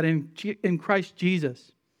order that in Christ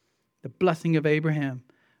Jesus, the blessing of Abraham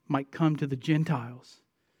might come to the Gentiles,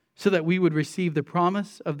 so that we would receive the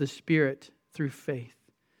promise of the Spirit through faith.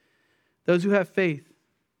 Those who have faith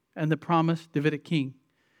and the promised Davidic king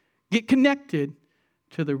get connected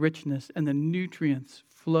to the richness, and the nutrients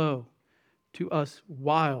flow to us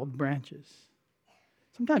wild branches.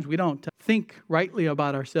 Sometimes we don't think rightly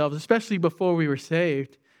about ourselves, especially before we were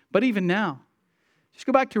saved, but even now. Just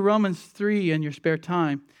go back to Romans 3 in your spare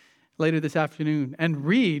time later this afternoon and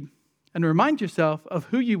read and remind yourself of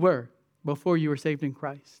who you were before you were saved in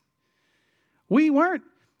Christ. We weren't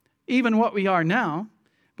even what we are now,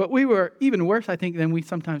 but we were even worse, I think, than we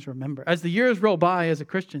sometimes remember. As the years roll by as a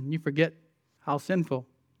Christian, you forget how sinful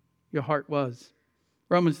your heart was.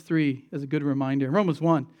 Romans 3 is a good reminder. Romans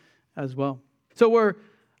 1 as well. So we're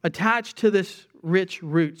attached to this rich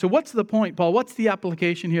root. So what's the point, Paul? What's the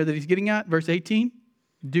application here that he's getting at? Verse 18,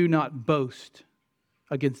 do not boast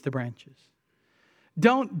against the branches.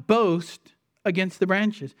 Don't boast against the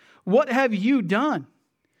branches. What have you done?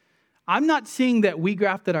 I'm not seeing that we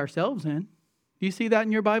grafted ourselves in. Do you see that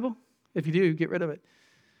in your Bible? If you do, get rid of it.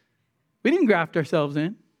 We didn't graft ourselves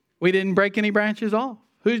in. We didn't break any branches off.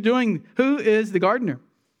 Who is the gardener?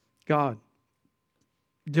 God.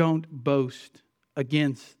 Don't boast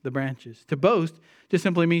against the branches. To boast just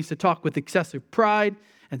simply means to talk with excessive pride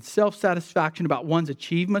and self-satisfaction about one's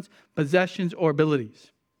achievements, possessions, or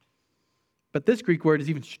abilities. But this Greek word is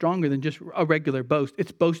even stronger than just a regular boast.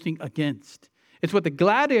 It's boasting against. It's what the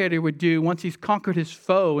gladiator would do once he's conquered his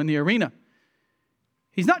foe in the arena.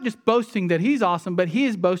 He's not just boasting that he's awesome, but he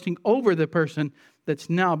is boasting over the person that's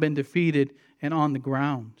now been defeated and on the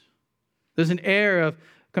ground. There's an air of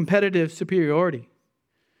competitive superiority.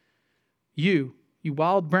 You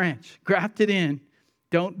wild branch, grafted in,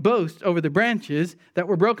 don't boast over the branches that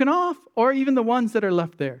were broken off or even the ones that are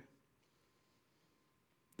left there.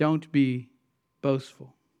 Don't be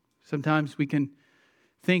boastful. Sometimes we can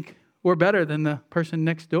think we're better than the person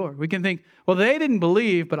next door. We can think, well, they didn't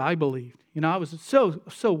believe, but I believed. I was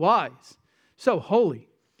so wise, so holy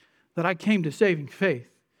that I came to saving faith.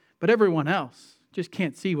 But everyone else just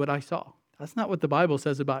can't see what I saw. That's not what the Bible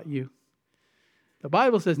says about you. The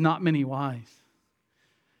Bible says not many wise.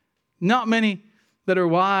 Not many that are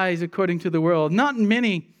wise according to the world. Not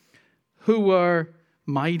many who are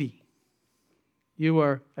mighty. You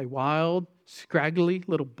are a wild, scraggly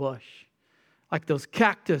little bush. Like those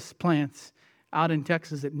cactus plants out in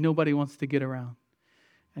Texas that nobody wants to get around.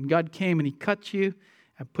 And God came and He cut you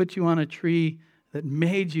and put you on a tree that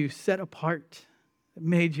made you set apart, that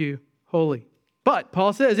made you holy. But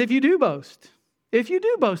Paul says, if you do boast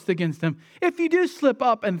against them, if you do slip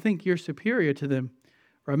up and think you're superior to them,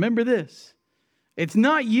 remember this. It's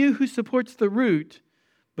not you who supports the root,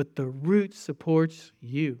 but the root supports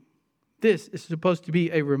you. This is supposed to be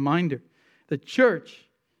a reminder. The church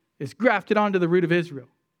is grafted onto the root of Israel.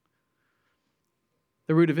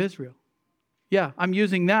 The root of Israel. Yeah, I'm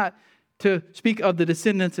using that to speak of the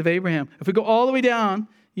descendants of Abraham. If we go all the way down,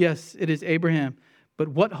 yes, it is Abraham. But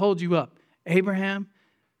what holds you up? Abraham,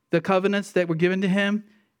 the covenants that were given to him,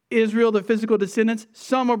 Israel, the physical descendants,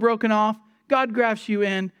 some are broken off. God grafts you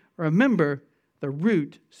in. Remember, the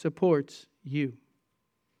root supports you.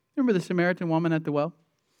 Remember the Samaritan woman at the well?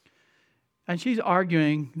 And she's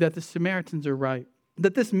arguing that the Samaritans are right.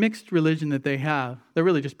 That this mixed religion that they have, they're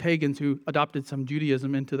really just pagans who adopted some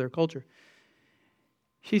Judaism into their culture.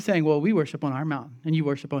 She's saying, well, we worship on our mountain and you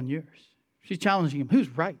worship on yours. She's challenging him. Who's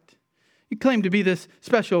right? You claim to be this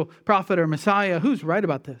special prophet or Messiah. Who's right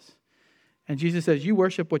about this? And Jesus says, you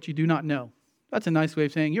worship what you do not know. That's a nice way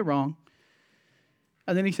of saying you're wrong.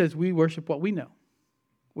 And then he says, we worship what we know.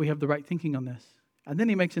 We have the right thinking on this. And then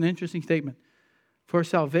he makes an interesting statement. For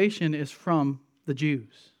salvation is from the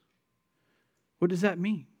Jews. What does that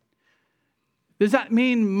mean? Does that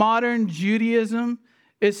mean modern Judaism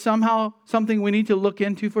is somehow something we need to look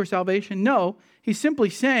into for salvation? No, he's simply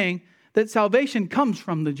saying that salvation comes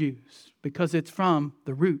from the Jews because it's from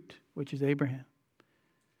the root, which is Abraham.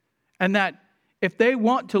 And that if they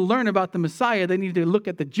want to learn about the Messiah, they need to look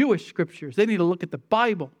at the Jewish scriptures. They need to look at the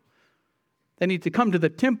Bible. They need to come to the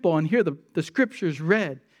temple and hear the scriptures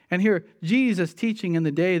read and hear Jesus teaching in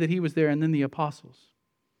the day that he was there and then the apostles.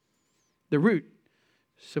 The root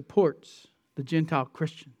supports the Gentile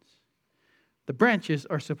Christians. The branches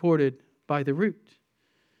are supported by the root.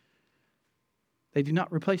 They do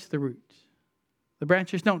not replace the root. The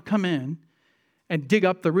branches don't come in and dig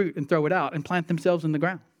up the root and throw it out and plant themselves in the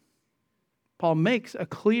ground. Paul makes a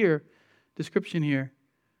clear description here.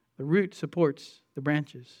 The root supports the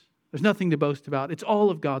branches. There's nothing to boast about. It's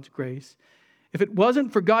all of God's grace. If it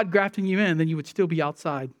wasn't for God grafting you in, then you would still be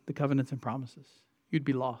outside the covenants and promises. You'd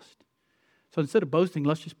be lost. So instead of boasting,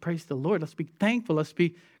 let's just praise the Lord. Let's be thankful. Let's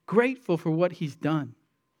be grateful for what he's done.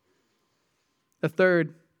 The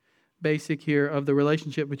third basic here of the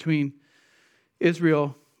relationship between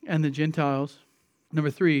Israel and the Gentiles.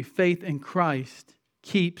 Number 3, faith in Christ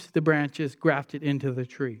keeps the branches grafted into the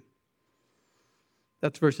tree.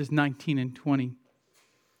 That's verses 19 and 20.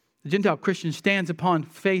 The Gentile Christian stands upon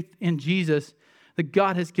faith in Jesus that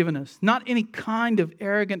God has given us, not any kind of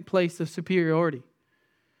arrogant place of superiority.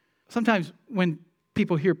 Sometimes when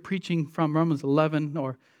people hear preaching from Romans 11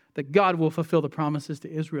 or that God will fulfill the promises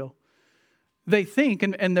to Israel, they think,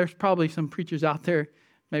 and there's probably some preachers out there,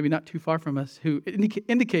 maybe not too far from us, who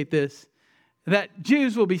indicate this, that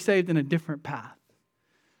Jews will be saved in a different path.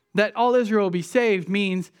 That all Israel will be saved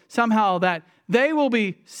means somehow that they will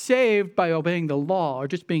be saved by obeying the law or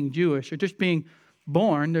just being Jewish or just being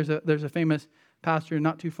born. There's a famous pastor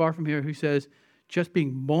not too far from here who says just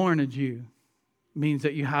being born a Jew means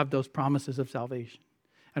that you have those promises of salvation.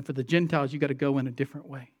 And for the Gentiles, you got to go in a different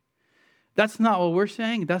way. That's not what we're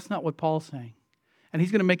saying. That's not what Paul's saying. And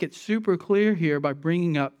he's going to make it super clear here by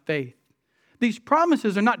bringing up faith. These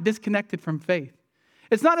promises are not disconnected from faith.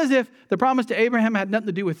 It's not as if the promise to Abraham had nothing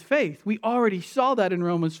to do with faith. We already saw that in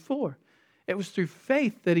Romans 4. It was through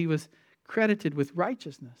faith that he was credited with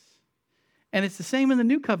righteousness. And it's the same in the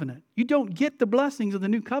new covenant. You don't get the blessings of the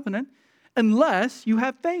new covenant unless you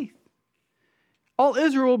have faith. All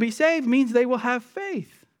Israel will be saved means they will have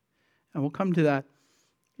faith. And we'll come to that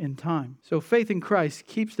in time. So faith in Christ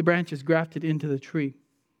keeps the branches grafted into the tree.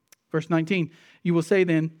 Verse 19, you will say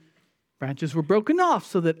then, branches were broken off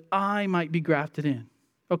so that I might be grafted in.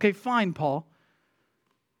 Okay, fine, Paul.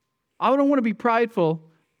 I don't want to be prideful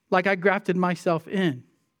like I grafted myself in.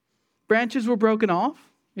 Branches were broken off.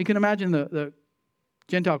 You can imagine the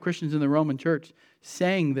Gentile Christians in the Roman church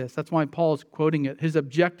saying this. That's why Paul's quoting it. His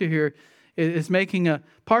objective here is making a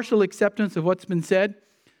partial acceptance of what's been said,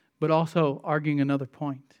 but also arguing another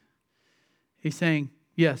point. He's saying,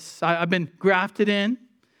 yes, I've been grafted in.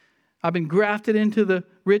 I've been grafted into the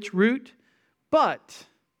rich root, but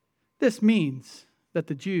this means that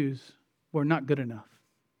the Jews were not good enough.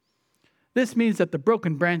 This means that the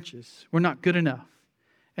broken branches were not good enough.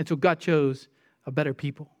 And so God chose a better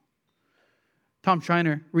people. Tom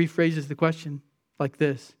Schreiner rephrases the question like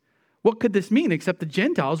this. What could this mean except the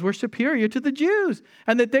Gentiles were superior to the Jews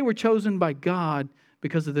and that they were chosen by God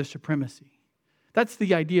because of their supremacy? That's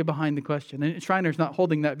the idea behind the question. And Schreiner's not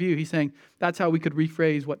holding that view. He's saying that's how we could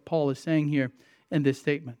rephrase what Paul is saying here in this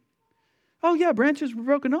statement. Oh yeah, branches were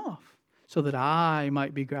broken off so that I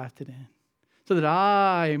might be grafted in, so that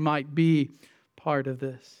I might be part of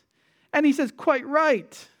this. And he says, quite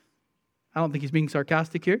right. I don't think he's being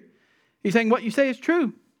sarcastic here. He's saying what you say is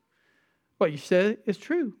true. What you say is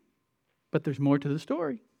true. But there's more to the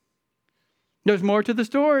story. There's more to the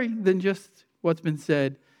story than just what's been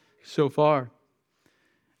said so far.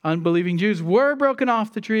 Unbelieving Jews were broken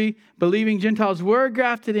off the tree. Believing Gentiles were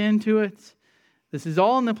grafted into it. This is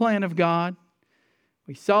all in the plan of God.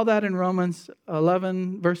 We saw that in Romans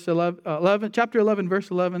 11, chapter 11, verse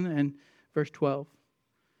 11 and verse 12.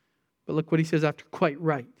 But look what he says after quite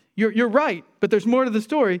right. You're right, but there's more to the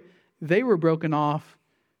story. They were broken off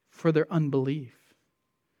for their unbelief.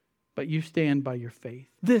 But you stand by your faith.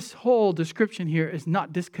 This whole description here is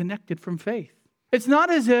not disconnected from faith. It's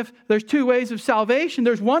not as if there's two ways of salvation.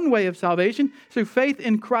 There's one way of salvation through faith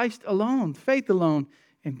in Christ alone. Faith alone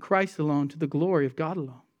in Christ alone to the glory of God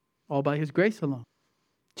alone. All by His grace alone.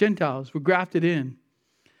 Gentiles were grafted in.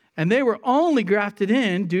 And they were only grafted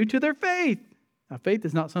in due to their faith. Now, faith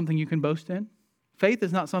is not something you can boast in. Faith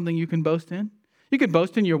is not something you can boast in. You can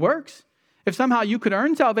boast in your works. If somehow you could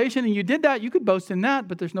earn salvation and you did that, you could boast in that,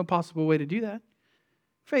 but there's no possible way to do that.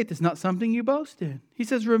 Faith is not something you boast in. He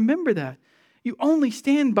says, remember that. You only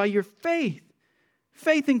stand by your faith.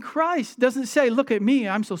 Faith in Christ doesn't say, look at me,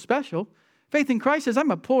 I'm so special. Faith in Christ says,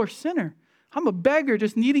 I'm a poor sinner. I'm a beggar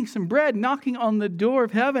just needing some bread, knocking on the door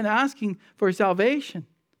of heaven, asking for salvation.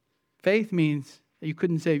 Faith means that you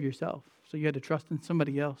couldn't save yourself, so you had to trust in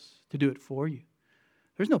somebody else to do it for you.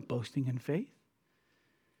 There's no boasting in faith.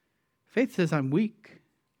 Faith says, I'm weak.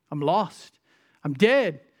 I'm lost. I'm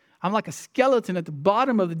dead. I'm like a skeleton at the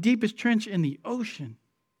bottom of the deepest trench in the ocean.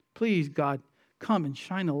 Please, God, come and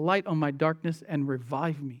shine a light on my darkness and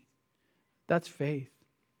revive me. That's faith.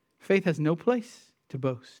 Faith has no place to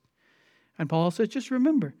boast. And Paul says, just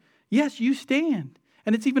remember, yes, you stand.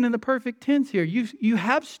 And it's even in the perfect tense here. You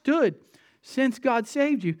have stood since God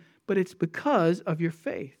saved you, but it's because of your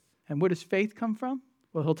faith. And where does faith come from?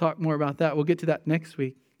 Well, he'll talk more about that. We'll get to that next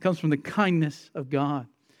week. It comes from the kindness of God.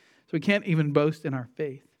 So we can't even boast in our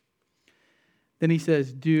faith. Then he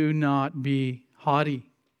says, do not be haughty.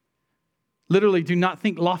 Literally, do not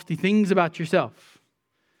think lofty things about yourself.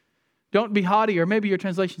 Don't be haughty, or maybe your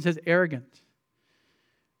translation says arrogant.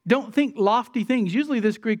 Don't think lofty things. Usually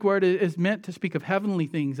this Greek word is meant to speak of heavenly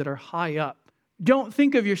things that are high up. Don't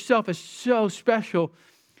think of yourself as so special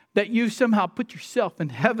that you somehow put yourself in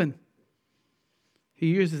heaven. He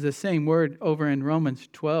uses the same word over in Romans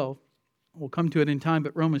 12. We'll come to it in time,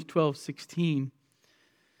 but Romans 12:16.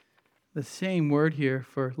 The same word here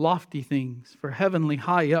for lofty things, for heavenly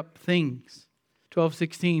high up things.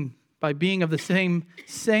 12:16, by being of the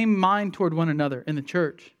same mind toward one another in the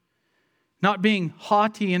church. Not being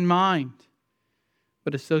haughty in mind,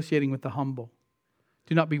 but associating with the humble.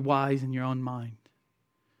 Do not be wise in your own mind.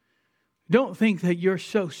 Don't think that you're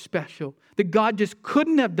so special, that God just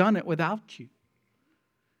couldn't have done it without you.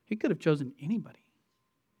 He could have chosen anybody.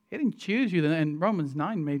 He didn't choose you, and Romans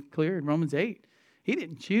 9 made clear, in Romans 8. He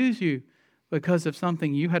didn't choose you because of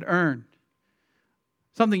something you had earned,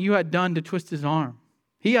 something you had done to twist His arm.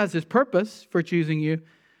 He has His purpose for choosing you,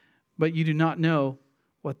 but you do not know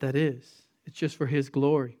what that is. It's just for His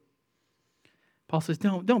glory. Paul says,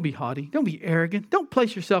 don't be haughty. Don't be arrogant. Don't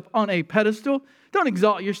place yourself on a pedestal. Don't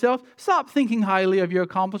exalt yourself. Stop thinking highly of your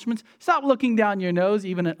accomplishments. Stop looking down your nose,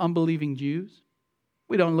 even at unbelieving Jews.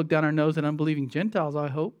 We don't look down our nose at unbelieving Gentiles, I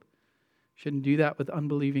hope. Shouldn't do that with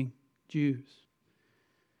unbelieving Jews.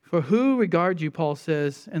 For who regards you, Paul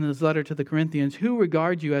says in his letter to the Corinthians, who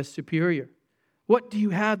regards you as superior? What do you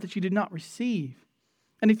have that you did not receive?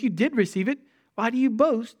 And if you did receive it, why do you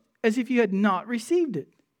boast as if you had not received it?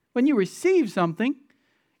 When you receive something,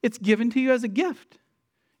 it's given to you as a gift.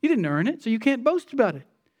 You didn't earn it, so you can't boast about it.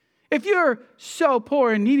 If you're so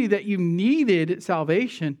poor and needy that you needed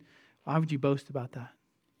salvation, why would you boast about that?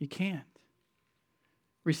 You can't.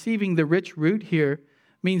 Receiving the rich root here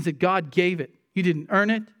means that God gave it. You didn't earn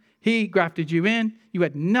it. He grafted you in. You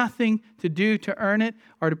had nothing to do to earn it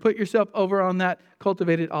or to put yourself over on that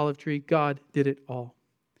cultivated olive tree. God did it all.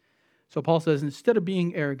 So Paul says, instead of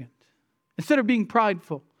being arrogant, instead of being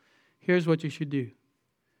prideful, here's what you should do.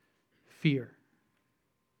 Fear.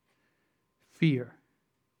 Fear.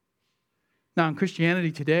 Now in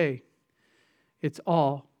Christianity today, it's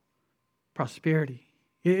all prosperity.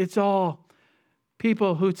 It's all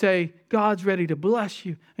people who say, God's ready to bless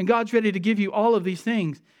you and God's ready to give you all of these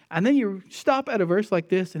things. And then you stop at a verse like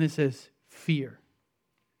this and it says, fear.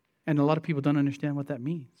 And a lot of people don't understand what that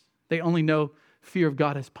means. They only know fear of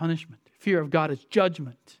God as punishment, fear of God as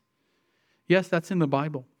judgment. Yes, that's in the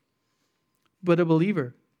Bible. But a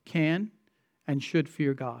believer can and should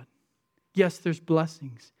fear God. Yes, there's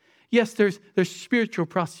blessings. Yes, there's spiritual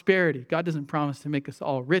prosperity. God doesn't promise to make us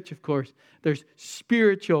all rich, of course. There's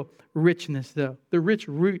spiritual richness, though. The rich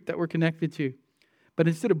root that we're connected to. But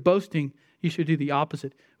instead of boasting, you should do the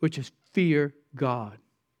opposite, which is fear God.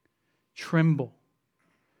 Tremble.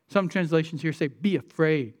 Some translations here say, be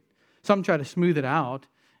afraid. Some try to smooth it out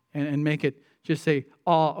and make it just say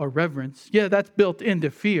awe or reverence. Yeah, that's built into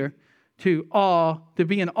fear. To awe, to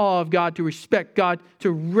be in awe of God, to respect God,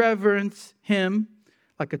 to reverence Him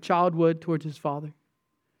like a child would towards his father.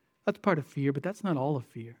 That's part of fear, but that's not all of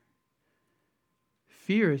fear.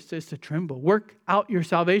 Fear is just to tremble. Work out your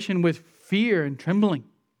salvation with fear and trembling.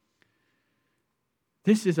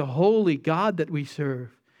 This is a holy God that we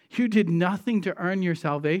serve. You did nothing to earn your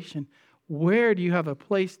salvation. Where do you have a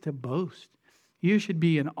place to boast? You should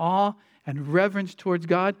be in awe and reverence towards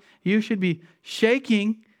God. You should be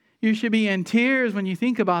shaking. You should be in tears when you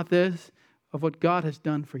think about this, of what God has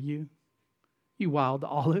done for you. You wild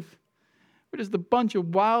olive. We're just a bunch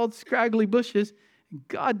of wild, scraggly bushes. And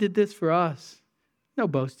God did this for us. No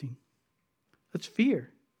boasting. That's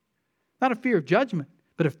fear. Not a fear of judgment,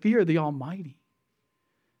 but a fear of the Almighty.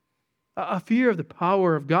 A fear of the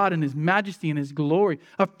power of God and His majesty and His glory.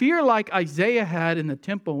 A fear like Isaiah had in the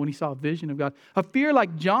temple when he saw a vision of God. A fear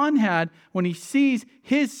like John had when he sees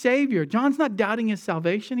his Savior. John's not doubting his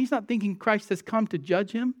salvation. He's not thinking Christ has come to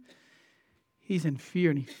judge him. He's in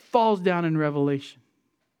fear and he falls down in Revelation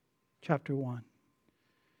chapter 1.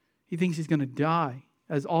 He thinks he's going to die,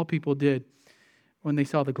 as all people did when they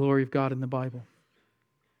saw the glory of God in the Bible.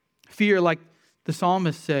 Fear like the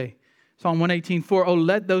psalmists say, Psalm 118:4, oh,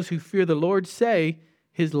 let those who fear the Lord say,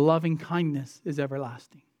 His loving kindness is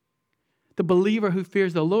everlasting. The believer who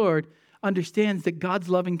fears the Lord understands that God's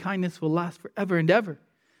loving kindness will last forever and ever.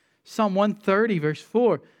 Psalm 130 verse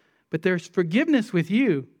 4, but there's forgiveness with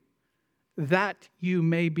you, that you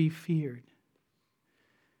may be feared.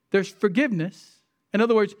 There's forgiveness. In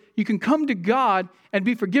other words, you can come to God and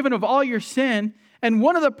be forgiven of all your sin. And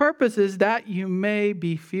one of the purposes that you may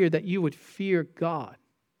be feared, that you would fear God.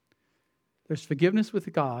 There's forgiveness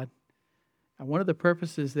with God. And one of the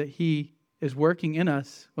purposes that He is working in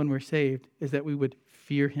us when we're saved is that we would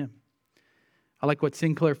fear Him. I like what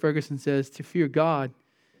Sinclair Ferguson says, to fear God,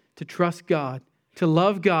 to trust God, to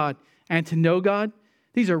love God, and to know God.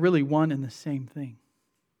 These are really one and the same thing.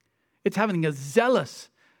 It's having a zealous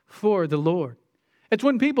for the Lord. It's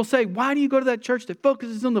when people say, why do you go to that church that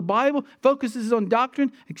focuses on the Bible, focuses on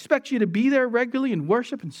doctrine, expects you to be there regularly and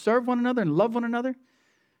worship and serve one another and love one another?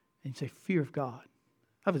 And you say, fear of God.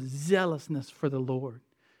 I have a zealousness for the Lord.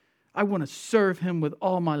 I want to serve Him with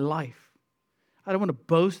all my life. I don't want to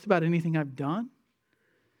boast about anything I've done.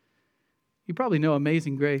 You probably know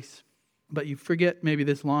Amazing Grace, but you forget maybe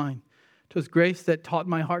this line. 'Twas grace that taught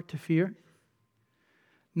my heart to fear.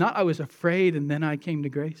 Not I was afraid and then I came to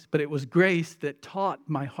grace, but it was grace that taught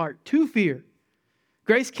my heart to fear.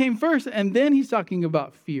 Grace came first, and then he's talking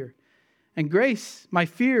about fear. And grace, my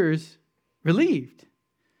fears relieved.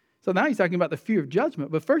 So now he's talking about the fear of judgment.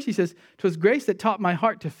 But first he says, 'twas grace that taught my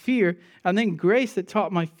heart to fear, and then grace that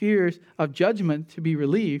taught my fears of judgment to be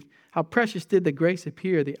relieved. How precious did the grace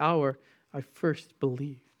appear the hour I first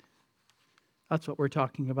believed. That's what we're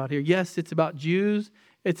talking about here. Yes, it's about Jews.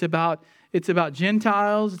 It's about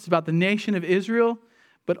Gentiles. It's about the nation of Israel.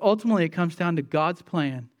 But ultimately it comes down to God's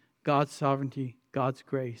plan, God's sovereignty, God's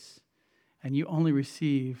grace. and you only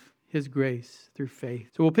receive His grace through faith.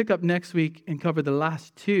 So we'll pick up next week and cover the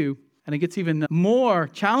last two, and it gets even more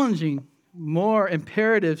challenging, more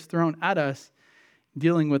imperatives thrown at us,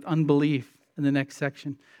 dealing with unbelief in the next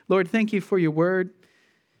section. Lord, thank you for your word.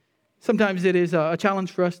 Sometimes it is a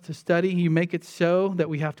challenge for us to study. You make it so that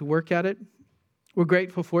we have to work at it. We're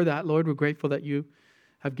grateful for that, Lord. We're grateful that you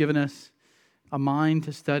have given us a mind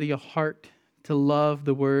to study, a heart to love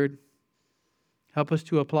the word. Help us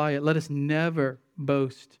to apply it. Let us never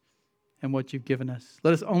boast in what you've given us.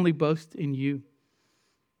 Let us only boast in you.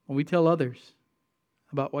 When we tell others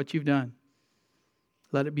about what you've done,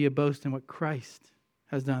 let it be a boast in what Christ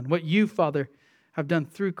has done. What you, Father, have done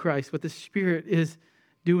through Christ, what the Spirit is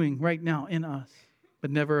doing right now in us,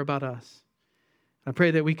 but never about us. I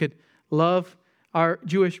pray that we could love our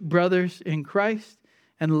Jewish brothers in Christ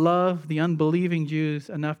and love the unbelieving Jews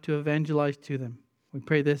enough to evangelize to them. We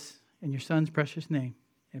pray this in your Son's precious name.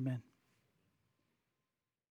 Amen.